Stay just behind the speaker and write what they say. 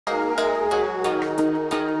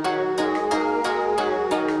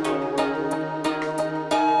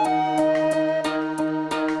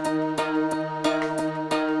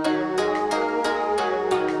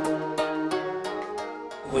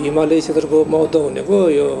हिमालय क्षेत्रको महत्त्व भनेको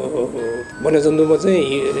यो वन्यजन्तुमा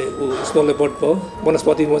चाहिँ स्मल लेपर्ड भयो,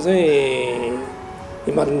 वनस्पतिमा चाहिँ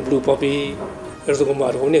हिमालयन ब्लू पपी यस्तो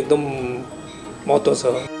गुम्बाहरूको पनि एकदम महत्त्व छ।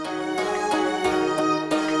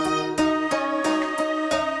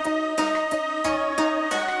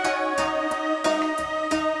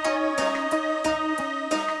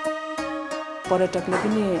 पर्यटकले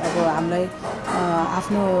पनि अब हामीलाई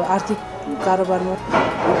आफ्नो आर्थिक कारोबारमा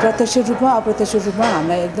प्रत्यक्ष रूपमा अप्रत्यक्ष रूपमा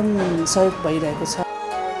हामीलाई एकदम सहयोग भइरहेको छ।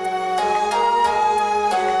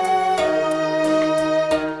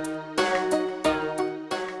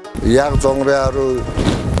 याक चौँराहरू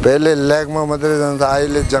पहिले लेकमा मात्रै जान्छ,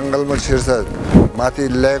 अहिले जङ्गलमा छिर्छ। माथि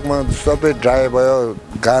लेकमा सबै ड्राई भयो,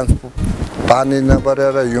 घाँस पानी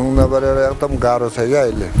नपरेर हिउँ नपरेर एकदम गाह्रो छ क्या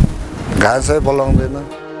अहिले, घाँसै पलाउँदैन।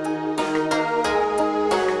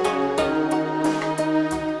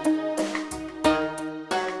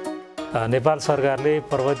 नेपाल सरकारले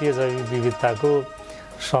पर्वतीय जैविक विविधताको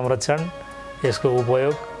संरक्षण, यसको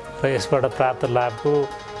उपयोग र यसबाट प्राप्त लाभको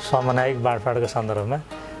समन्वयिक बाँडफाँडको सन्दर्भमा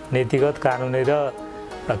नीतिगत, कानुनी र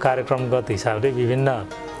कार्यक्रमगत हिसाबले विभिन्न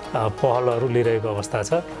पहलहरू लिइरहेको अवस्था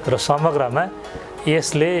छ र समग्रमा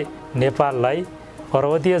यसले नेपाललाई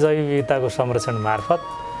पर्वतीय जैविक विविधताको संरक्षण मार्फत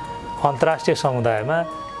अन्तर्राष्ट्रिय समुदायमा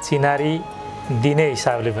चिनारी दिने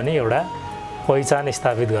हिसाबले पनि एउटा पहिचान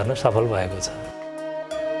स्थापित गर्न सफल भएको छ।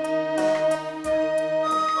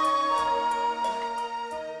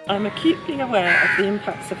 I'm acutely aware of the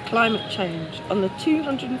impacts of climate change on the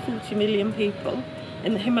 240 million people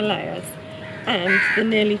in the Himalayas and the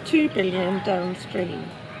nearly 2 billion downstream.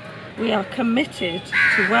 We are committed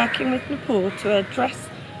to working with Nepal to address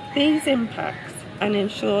these impacts and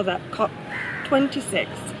ensure that COP26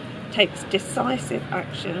 takes decisive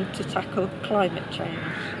action to tackle climate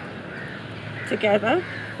change. Together,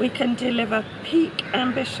 we can deliver peak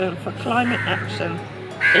ambition for climate action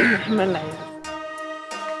in the Himalayas.